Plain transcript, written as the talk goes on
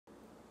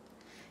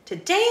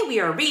Today we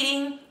are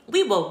reading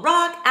We Will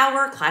Rock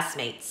Our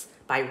Classmates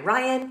by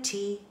Ryan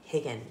T.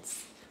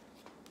 Higgins.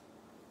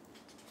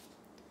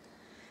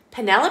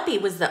 Penelope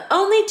was the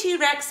only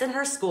T-Rex in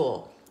her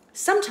school.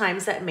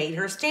 Sometimes that made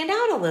her stand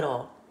out a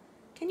little.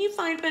 Can you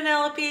find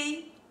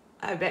Penelope?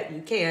 I bet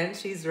you can.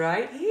 She's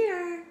right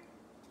here.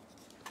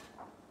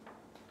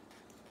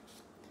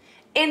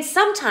 And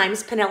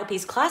sometimes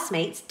Penelope's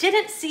classmates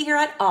didn't see her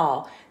at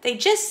all. They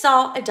just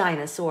saw a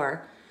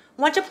dinosaur.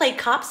 Want to play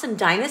cops and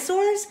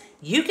dinosaurs?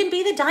 You can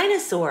be the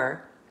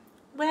dinosaur.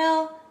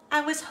 Well,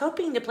 I was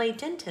hoping to play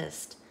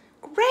dentist.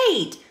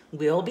 Great!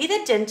 We'll be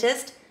the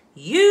dentist.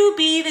 You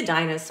be the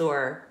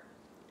dinosaur.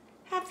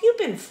 Have you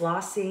been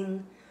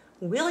flossing?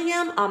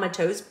 William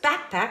Amato's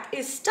backpack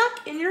is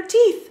stuck in your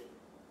teeth.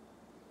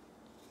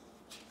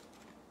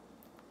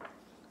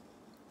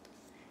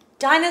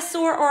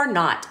 Dinosaur or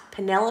not,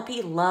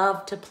 Penelope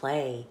loved to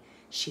play.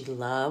 She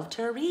loved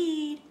to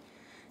read.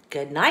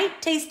 Good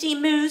night, tasty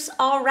moose,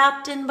 all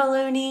wrapped in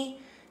bologna.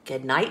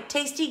 Good night,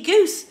 tasty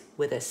goose,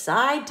 with a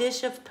side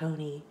dish of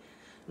pony.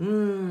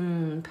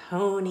 Ponies.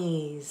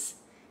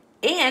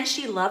 And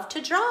she loved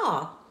to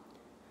draw.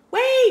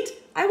 Wait,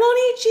 I won't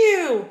eat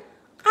you.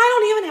 I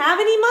don't even have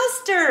any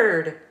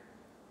mustard.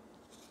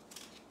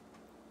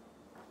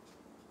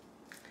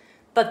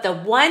 But the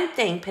one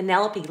thing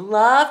Penelope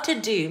loved to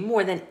do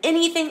more than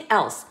anything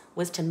else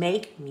was to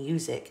make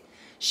music.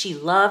 She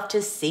loved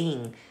to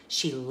sing.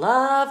 She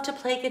loved to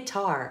play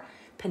guitar.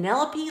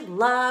 Penelope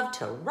loved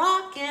to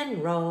rock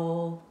and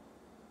roll.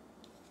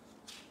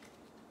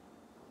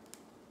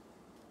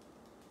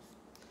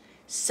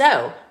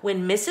 So,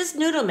 when Mrs.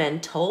 Noodleman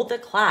told the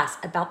class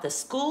about the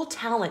school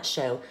talent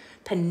show,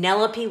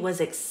 Penelope was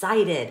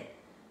excited.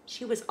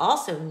 She was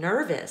also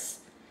nervous.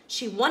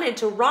 She wanted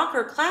to rock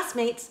her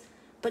classmates,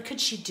 but could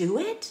she do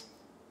it?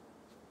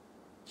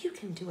 You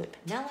can do it,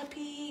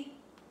 Penelope.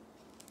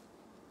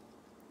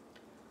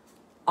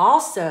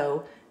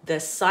 Also, the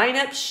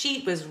sign-up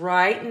sheet was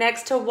right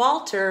next to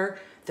Walter,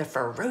 the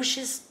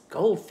ferocious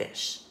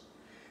goldfish.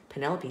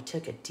 Penelope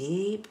took a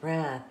deep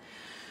breath.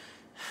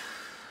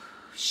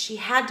 She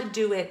had to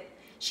do it.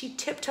 She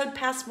tiptoed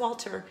past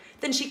Walter.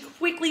 Then she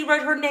quickly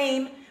wrote her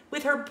name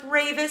with her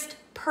bravest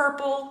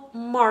purple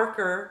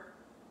marker.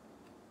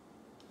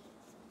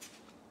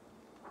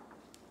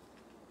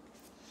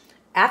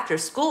 After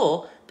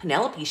school,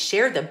 Penelope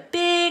shared the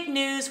big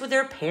news with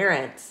her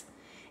parents.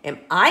 Am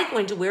I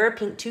going to wear a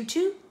pink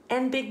tutu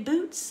and big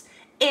boots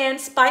and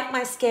spike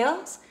my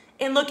scales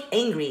and look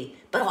angry,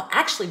 but I'll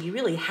actually be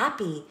really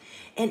happy?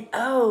 And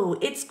oh,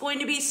 it's going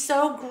to be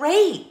so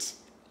great.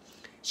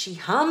 She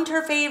hummed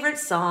her favorite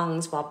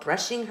songs while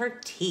brushing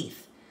her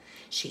teeth.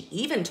 She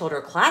even told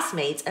her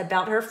classmates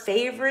about her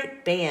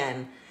favorite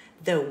band,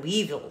 the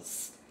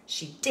Weevils.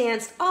 She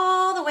danced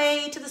all the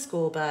way to the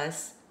school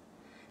bus.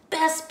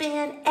 Best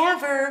band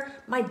ever.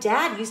 My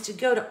dad used to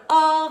go to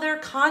all their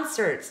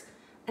concerts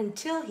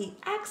until he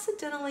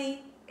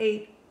accidentally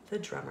ate the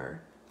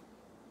drummer.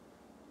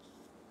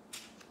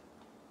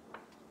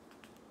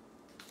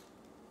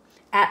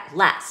 At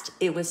last,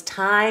 it was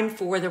time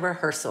for the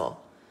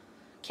rehearsal.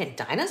 Can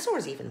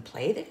dinosaurs even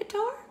play the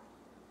guitar?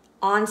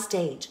 On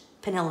stage,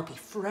 Penelope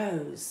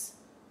froze.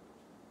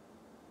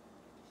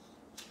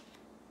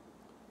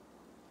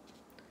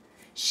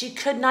 She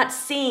could not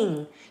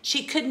sing.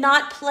 She could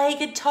not play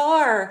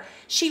guitar.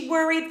 She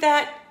worried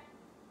that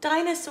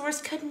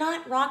dinosaurs could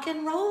not rock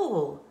and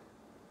roll.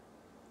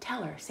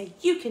 Tell her, say,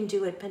 you can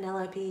do it,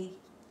 Penelope.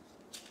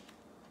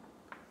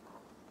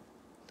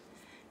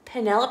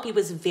 Penelope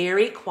was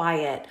very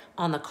quiet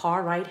on the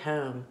car ride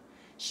home.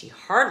 She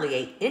hardly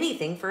ate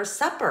anything for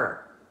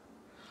supper.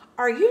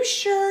 Are you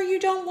sure you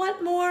don't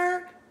want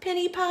more,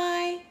 Penny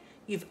Pie?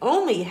 You've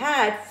only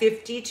had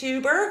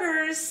 52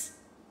 burgers.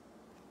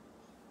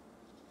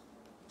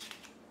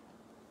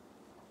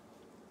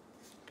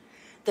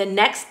 The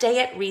next day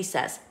at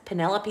recess,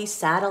 Penelope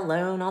sat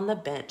alone on the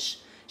bench.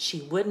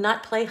 She would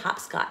not play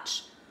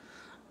hopscotch.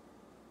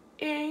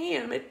 I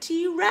am a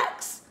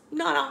T-Rex,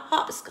 not a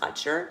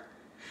hopscotcher.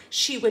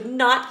 She would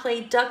not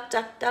play duck,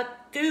 duck,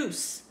 duck,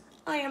 goose.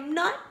 I am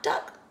not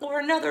duck or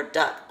another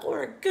duck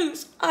or a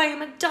goose. I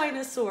am a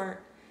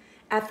dinosaur.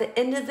 At the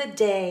end of the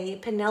day,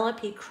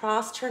 Penelope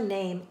crossed her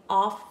name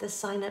off the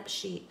sign-up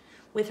sheet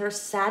with her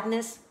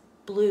sadness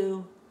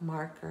blue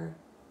marker.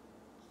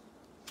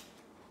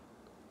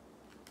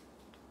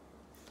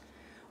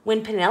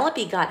 When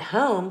Penelope got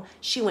home,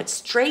 she went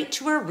straight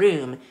to her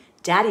room.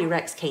 Daddy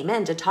Rex came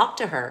in to talk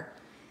to her.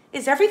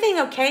 Is everything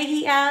okay?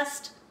 He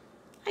asked.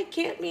 I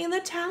can't be in the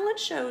talent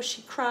show,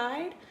 she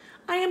cried.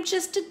 I am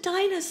just a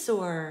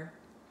dinosaur.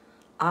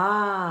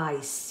 Ah,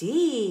 I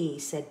see,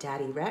 said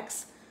Daddy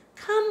Rex.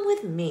 Come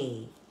with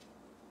me.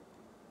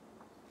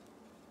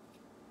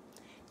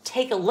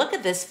 Take a look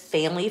at this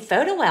family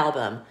photo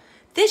album.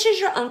 This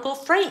is your Uncle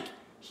Frank.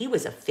 He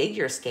was a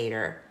figure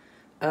skater.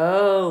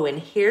 Oh, and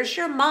here's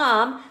your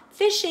mom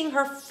fishing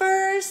her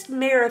first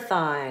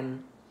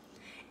marathon.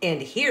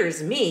 And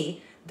here's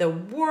me, the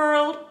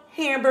world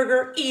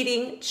hamburger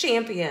eating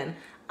champion.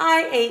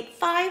 I ate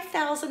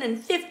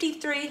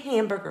 5,053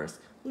 hamburgers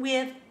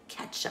with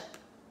ketchup.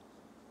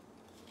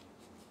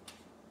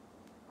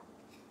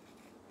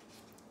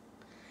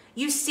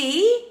 You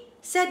see,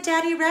 said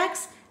Daddy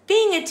Rex,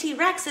 being a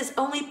T-Rex is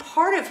only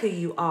part of who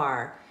you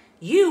are.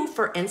 You,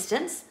 for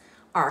instance,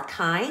 are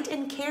kind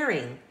and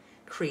caring,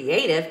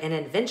 creative and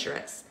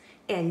adventurous,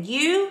 and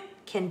you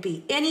can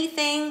be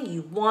anything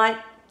you want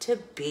to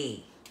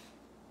be.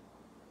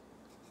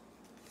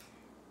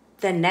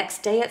 The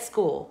next day at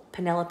school,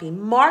 Penelope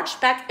marched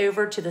back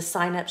over to the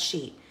sign-up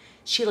sheet.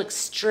 She looked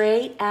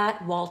straight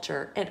at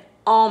Walter and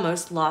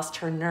almost lost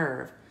her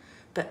nerve.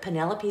 But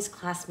Penelope's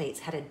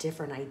classmates had a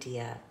different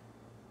idea.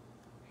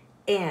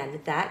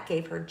 And that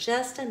gave her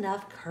just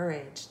enough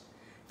courage.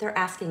 They're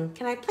asking,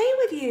 "Can I play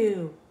with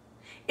you?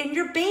 In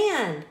your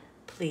band,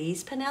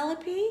 please,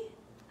 Penelope?"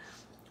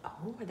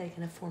 Oh, are they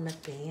going to form a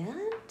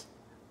band?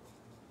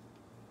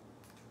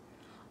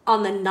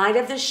 On the night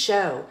of the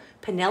show,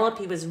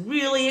 Penelope was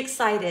really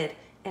excited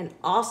and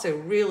also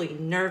really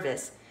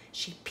nervous.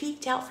 She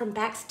peeked out from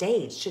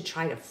backstage to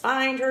try to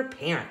find her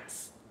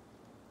parents.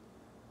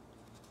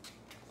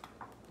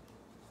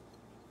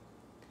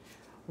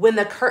 When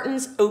the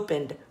curtains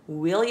opened,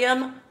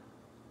 William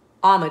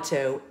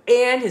Amato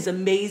and his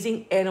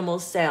amazing animal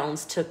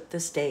sounds took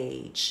the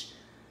stage.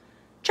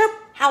 Chirp,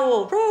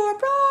 howl, roar,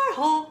 roar,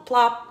 honk,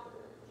 plop.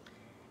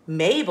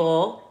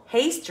 Mabel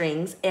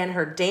Hastings and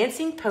her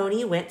dancing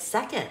pony went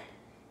second.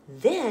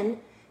 Then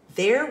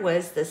there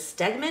was the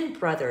Stegman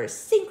Brothers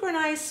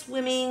synchronized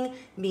swimming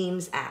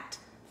memes act,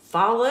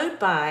 followed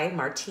by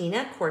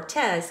Martina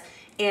Cortez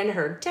and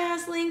her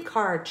dazzling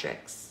card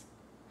tricks.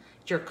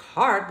 Your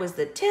card was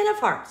the 10 of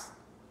hearts.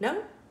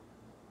 No?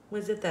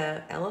 Was it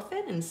the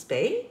elephant in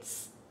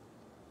spades?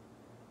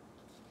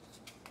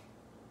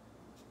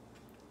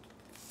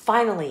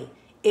 Finally,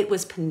 it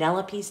was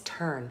Penelope's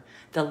turn.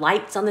 The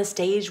lights on the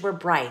stage were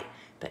bright,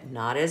 but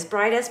not as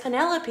bright as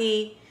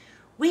Penelope.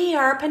 We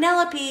are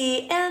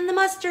Penelope and the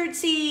mustard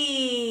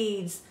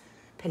seeds.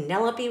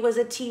 Penelope was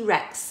a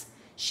T-Rex.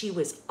 She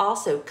was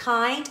also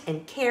kind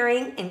and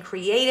caring and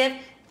creative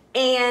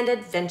and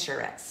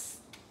adventurous.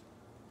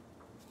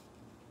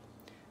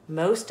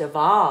 Most of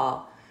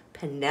all,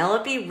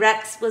 Penelope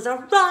Rex was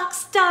a rock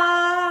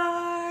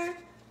star.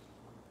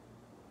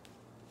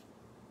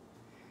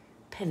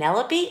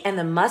 Penelope and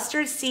the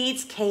mustard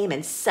seeds came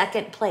in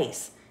second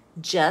place,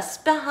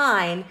 just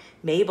behind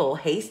Mabel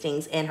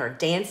Hastings and her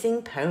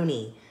dancing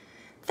pony.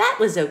 That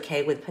was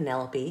okay with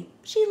Penelope.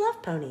 She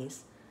loved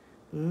ponies.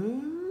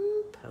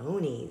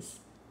 Ponies.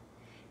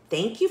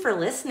 Thank you for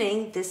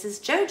listening. This is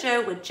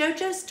JoJo with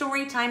JoJo's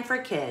Storytime for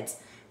Kids.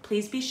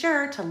 Please be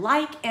sure to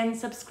like and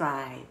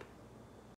subscribe.